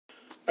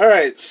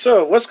Alright,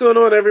 so what's going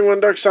on, everyone?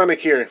 Dark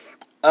Sonic here.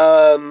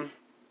 Um,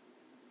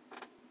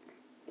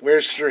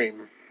 where's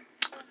stream?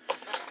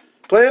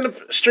 Plan to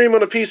stream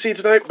on a PC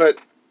tonight, but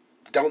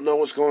don't know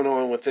what's going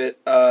on with it.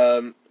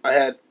 I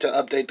had to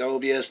update the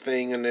OBS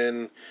thing, and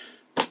then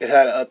it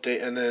had an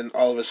update, and then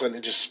all of a sudden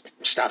it just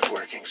stopped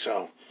working.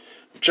 So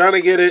I'm trying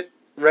to get it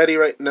ready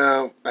right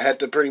now. I had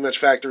to pretty much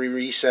factory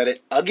reset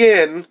it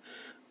again.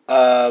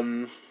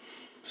 Um,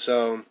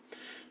 so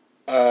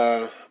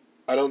I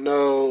don't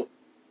know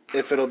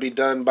if it'll be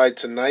done by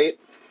tonight,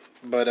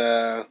 but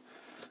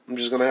I'm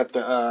just gonna have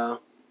to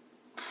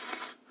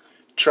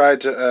try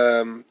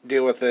to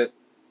deal with it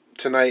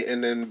tonight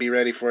and then be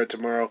ready for it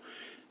tomorrow.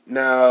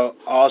 Now,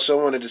 I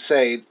also wanted to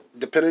say,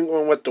 depending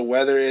on what the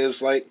weather is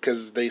like,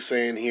 because they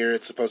say in here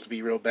it's supposed to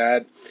be real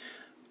bad.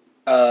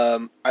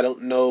 I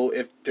don't know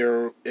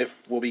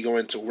if we'll be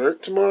going to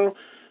work tomorrow.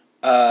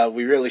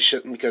 We really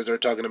shouldn't, because they're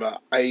talking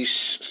about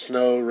ice,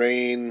 snow,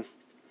 rain,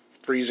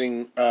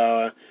 freezing,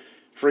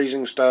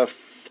 freezing stuff,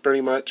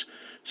 pretty much.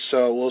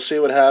 So we'll see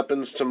what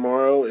happens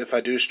tomorrow. If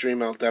I do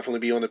stream, I'll definitely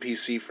be on the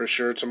PC for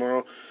sure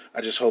tomorrow.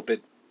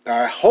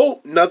 I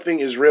hope nothing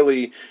is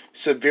really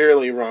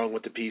severely wrong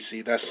with the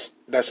PC.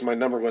 That's my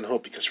number one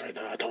hope, because right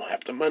now I don't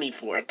have the money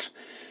for it.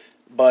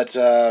 But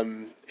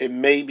it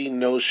may be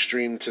no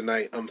stream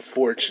tonight,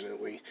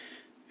 unfortunately.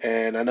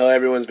 And I know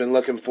everyone's been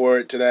looking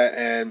forward to that,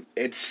 and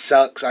it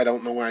sucks. I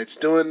don't know why it's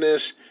doing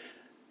this,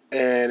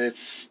 and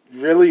it's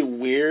really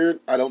weird.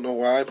 I don't know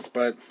why,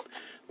 but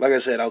like I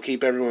said, I'll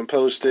keep everyone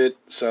posted.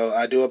 So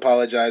I do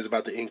apologize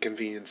about the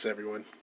inconvenience, everyone.